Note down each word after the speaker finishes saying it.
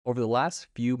Over the last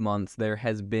few months, there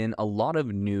has been a lot of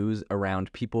news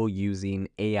around people using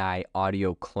AI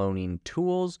audio cloning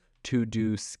tools to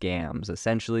do scams.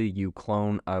 Essentially, you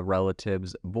clone a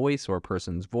relative's voice or a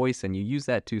person's voice, and you use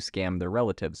that to scam their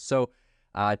relatives.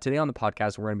 Today on the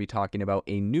podcast, we're going to be talking about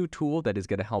a new tool that is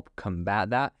going to help combat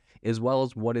that, as well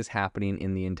as what is happening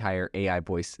in the entire AI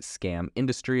voice scam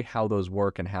industry, how those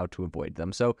work, and how to avoid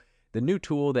them. The new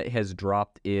tool that has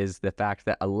dropped is the fact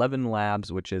that 11 Labs,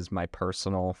 which is my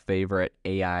personal favorite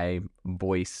AI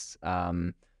voice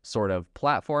sort of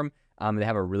platform, they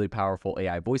have a really powerful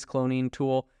AI voice cloning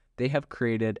tool. They have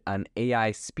created an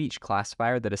AI speech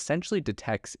classifier that essentially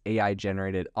detects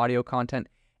AI-generated audio content,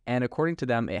 and according to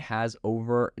them, it has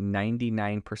over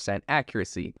 99%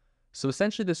 accuracy. So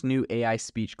essentially, this new AI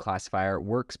speech classifier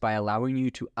works by allowing you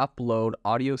to upload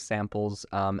audio samples,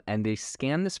 and they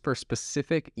scan this for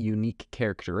specific unique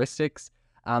characteristics,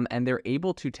 and they're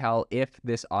able to tell if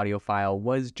this audio file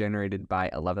was generated by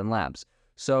 11 Labs.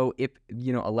 So if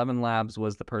 11 Labs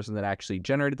was the person that actually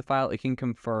generated the file, it can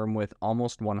confirm with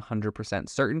almost 100%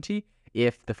 certainty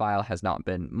if the file has not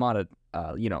been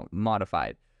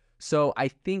modified. So I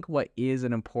think what is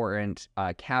an important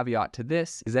caveat to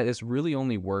this is that this really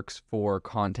only works for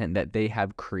content that they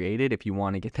have created if you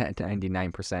want to get that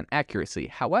 99% accuracy.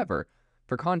 However,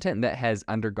 for content that has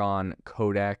undergone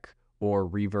codec or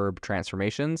reverb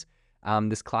transformations,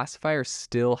 this classifier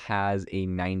still has a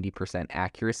 90%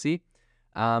 accuracy.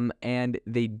 And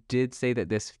they did say that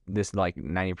this like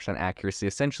 90% accuracy,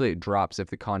 essentially it drops if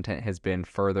the content has been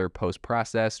further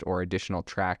post-processed or additional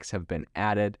tracks have been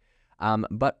added.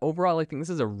 But overall, I think this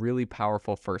is a really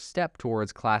powerful first step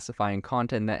towards classifying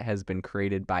content that has been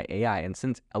created by AI. And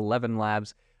since 11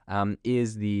 Labs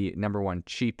is the #1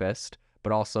 cheapest,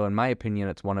 but also, in my opinion,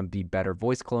 it's one of the better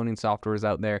voice cloning softwares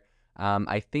out there,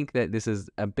 I think that this is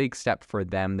a big step for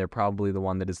them. They're probably the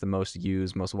one that is the most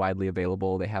used, most widely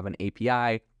available. They have an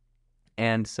API.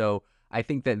 And so I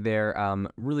think that they're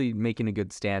really making a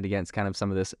good stand against kind of some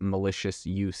of this malicious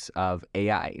use of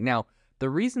AI. Now, the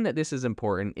reason that this is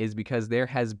important is because there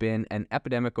has been an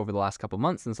epidemic over the last couple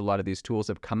months since a lot of these tools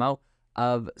have come out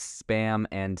of spam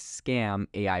and scam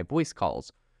AI voice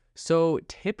calls. So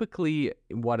typically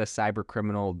what a cyber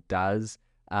criminal does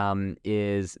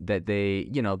is that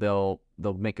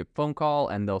they'll make a phone call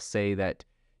and they'll say that,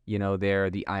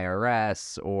 they're the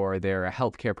IRS or they're a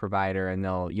healthcare provider, and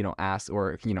they'll, ask,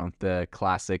 or, the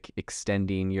classic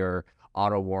extending your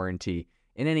auto warranty.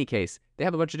 In any case, they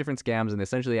have a bunch of different scams and they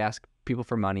essentially ask people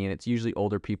for money, and it's usually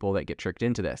older people that get tricked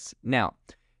into this. Now,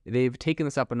 they've taken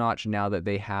this up a notch now that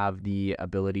they have the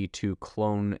ability to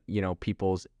clone,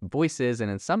 people's voices,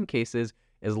 and in some cases,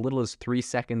 as little as 3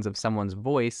 seconds of someone's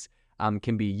voice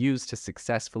can be used to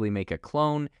successfully make a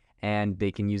clone, and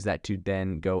they can use that to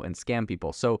then go and scam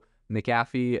people. So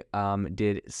McAfee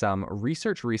did some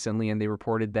research recently, and they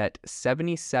reported that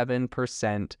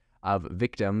 77% of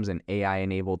victims in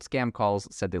AI-enabled scam calls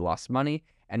said they lost money,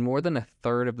 and more than a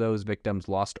third of those victims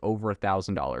lost over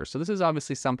 $1,000. So this is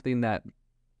obviously something that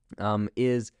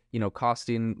is,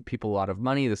 costing people a lot of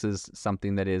money. This is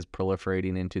something that is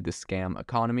proliferating into the scam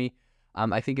economy.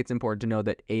 I think it's important to know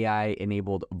that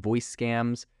AI-enabled voice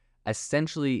scams,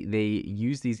 essentially they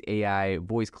use these AI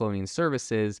voice cloning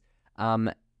services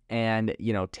and,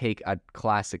 take a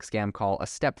classic scam call a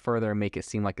step further and make it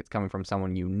seem like it's coming from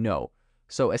someone you know.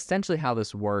 So essentially how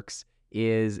this works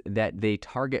is that they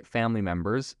target family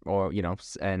members or,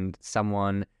 and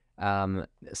someone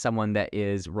that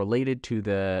is related to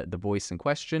the voice in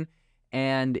question.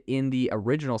 And in the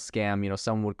original scam,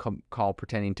 someone would call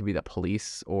pretending to be the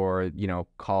police, or,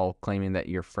 call claiming that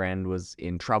your friend was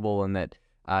in trouble and that,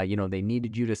 they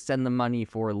needed you to send them money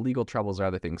for legal troubles or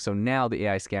other things. So now the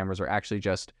AI scammers are actually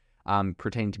just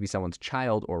pretending to be someone's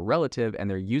child or relative, and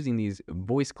they're using these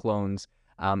voice clones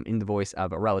in the voice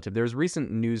of a relative. There's a recent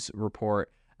news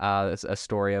report, a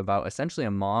story about essentially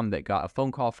a mom that got a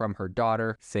phone call from her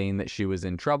daughter saying that she was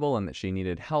in trouble and that she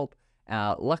needed help.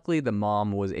 Luckily, the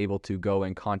mom was able to go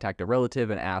and contact a relative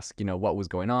and ask, what was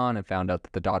going on, and found out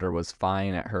that the daughter was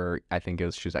fine at her, I think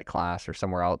she was at class or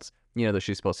somewhere else, that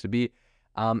she's supposed to be.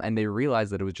 And they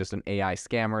realized that it was just an AI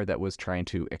scammer that was trying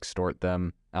to extort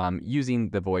them using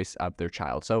the voice of their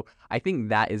child. So I think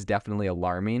that is definitely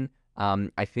alarming.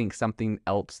 I think something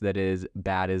else that is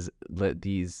bad is that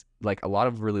these, like a lot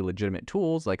of really legitimate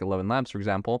tools, like 11 Labs, for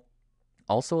example,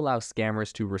 also allow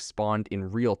scammers to respond in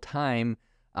real time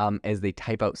as they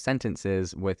type out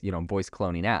sentences with, voice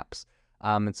cloning apps.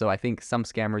 And so I think some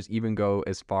scammers even go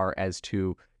as far as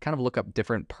to kind of look up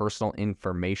different personal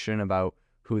information about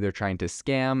who they're trying to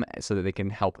scam so that they can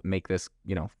help make this,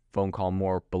 phone call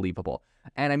more believable.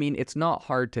 And I mean, it's not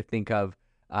hard to think of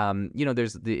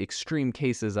There's the extreme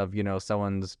cases of,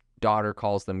 someone's daughter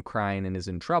calls them crying and is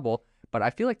in trouble. But I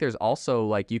feel like there's also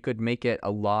like you could make it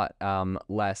a lot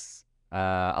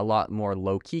a lot more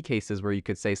low key cases where you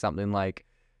could say something like,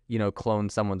 clone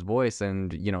someone's voice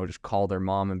and, just call their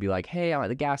mom and be like, hey, I'm at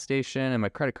the gas station and my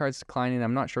credit card's declining.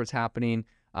 I'm not sure what's happening.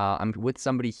 I'm with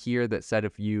somebody here that said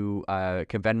if you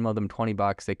can Venmo them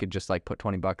 $20, they could just like put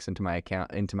 $20 into my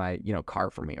account, into my, car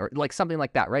for me, or like something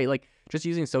like that, right? Like just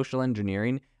using social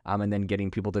engineering and then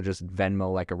getting people to just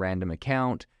Venmo like a random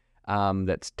account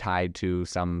that's tied to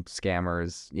some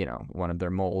scammers, one of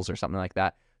their moles or something like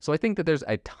that. So I think that there's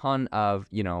a ton of,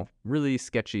 really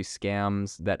sketchy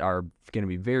scams that are going to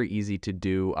be very easy to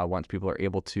do once people are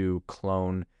able to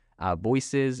clone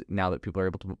voices, now that people are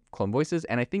able to clone voices.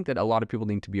 And I think that a lot of people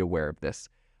need to be aware of this.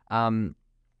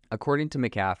 According to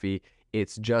McAfee,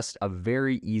 it's just a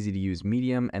very easy to use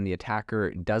medium, and the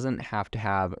attacker doesn't have to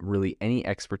have really any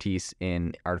expertise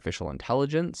in artificial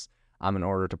intelligence in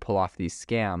order to pull off these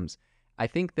scams. I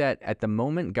think that at the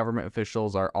moment, government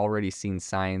officials are already seeing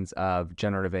signs of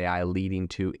generative AI leading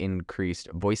to increased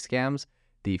voice scams.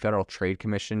 The Federal Trade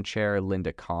Commission chair,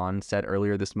 Linda Kahn, said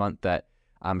earlier this month that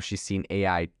she's seen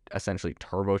AI essentially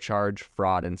turbocharge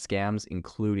fraud and scams,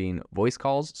 including voice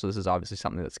calls. So this is obviously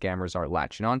something that scammers are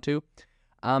latching onto.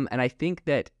 And I think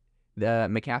that the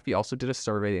McAfee also did a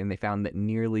survey, and they found that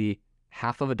nearly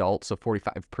half of adults, so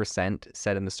 45%,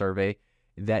 said in the survey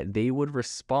that they would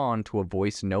respond to a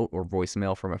voice note or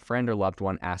voicemail from a friend or loved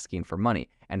one asking for money.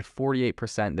 And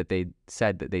 48% that they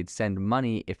said that they'd send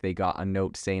money if they got a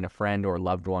note saying a friend or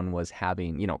loved one was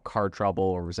having, car trouble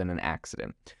or was in an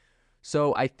accident.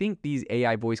 So I think these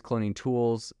AI voice cloning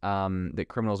tools that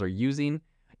criminals are using,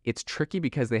 it's tricky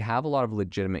because they have a lot of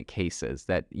legitimate cases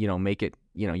that, make it,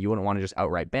 you wouldn't want to just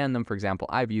outright ban them. For example,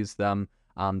 I've used them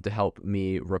to help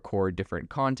me record different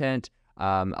content.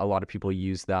 A lot of people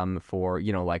use them for,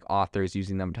 like authors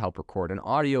using them to help record an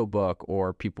audiobook,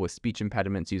 or people with speech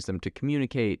impediments use them to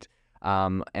communicate.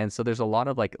 And so there's a lot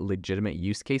of like legitimate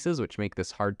use cases, which make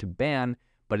this hard to ban,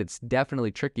 but it's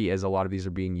definitely tricky as a lot of these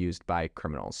are being used by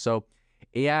criminals. So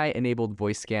AI-enabled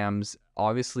voice scams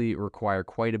obviously require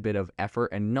quite a bit of effort,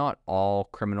 and not all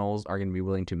criminals are going to be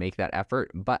willing to make that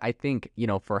effort. But I think,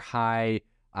 for high,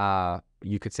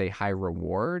 you could say high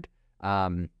reward,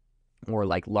 or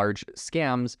like large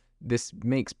scams, this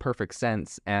makes perfect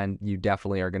sense, and you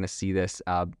definitely are going to see this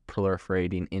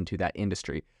proliferating into that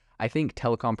industry. I think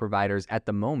telecom providers at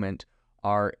the moment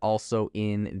are also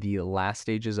in the last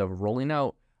stages of rolling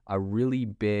out a really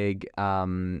big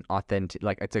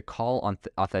it's a call on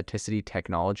authenticity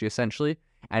technology essentially,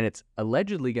 and it's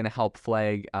allegedly going to help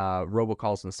flag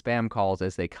robocalls and spam calls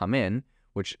as they come in,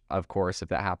 which of course, if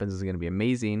that happens, is going to be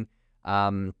amazing.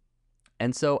 And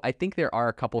so I think there are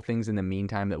a couple things in the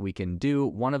meantime that we can do.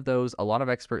 One of those, a lot of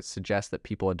experts suggest that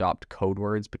people adopt code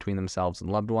words between themselves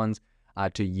and loved ones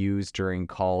to use during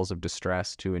calls of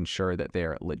distress to ensure that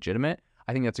they're legitimate.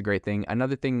 I think that's a great thing.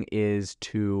 Another thing is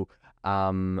to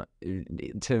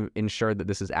ensure that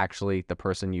this is actually the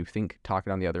person you think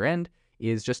talking on the other end,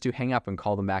 is just to hang up and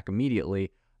call them back immediately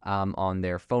on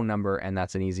their phone number. And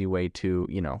that's an easy way to,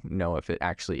 know if it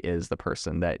actually is the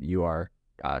person that you are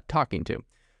talking to.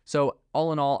 So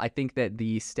all in all, I think that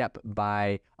the step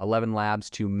by 11 Labs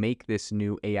to make this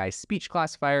new AI speech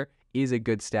classifier is a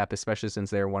good step, especially since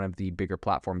they're one of the bigger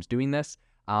platforms doing this.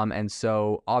 And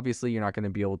so obviously you're not going to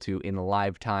be able to, in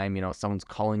live time, someone's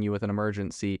calling you with an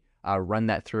emergency, run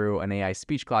that through an AI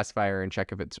speech classifier and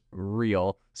check if it's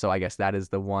real. So I guess that is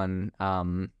the one.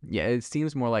 It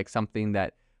seems more like something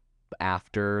that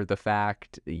after the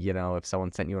fact, if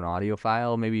someone sent you an audio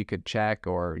file, maybe you could check,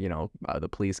 or, the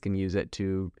police can use it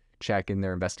to check in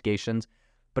their investigations.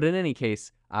 But in any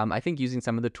case, I think using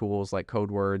some of the tools like code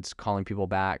words, calling people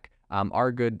back,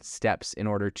 are good steps in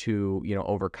order to,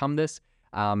 overcome this.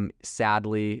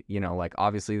 Sadly,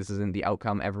 obviously this isn't the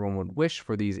outcome everyone would wish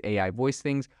for these AI voice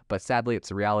things, but sadly it's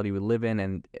the reality we live in,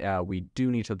 and we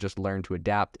do need to just learn to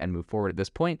adapt and move forward at this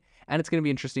point. And it's going to be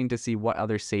interesting to see what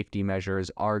other safety measures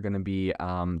are going to be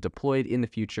deployed in the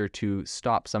future to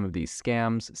stop some of these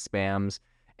scams, spams,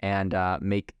 and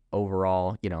make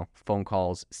overall, phone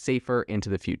calls safer into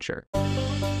the future.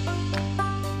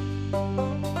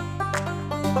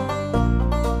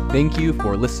 Thank you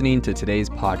for listening to today's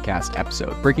podcast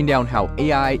episode, breaking down how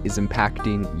AI is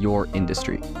impacting your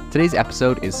industry. Today's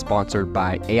episode is sponsored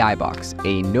by AIbox,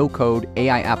 a no-code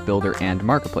AI app builder and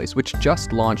marketplace, which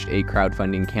just launched a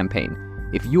crowdfunding campaign.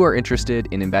 If you are interested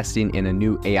in investing in a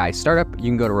new AI startup, you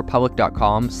can go to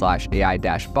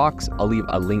republic.com/AI-box. I'll leave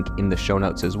a link in the show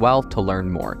notes as well to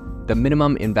learn more. The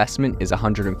minimum investment is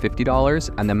 $150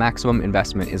 and the maximum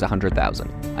investment is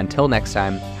 $100,000. Until next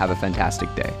time, have a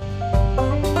fantastic day.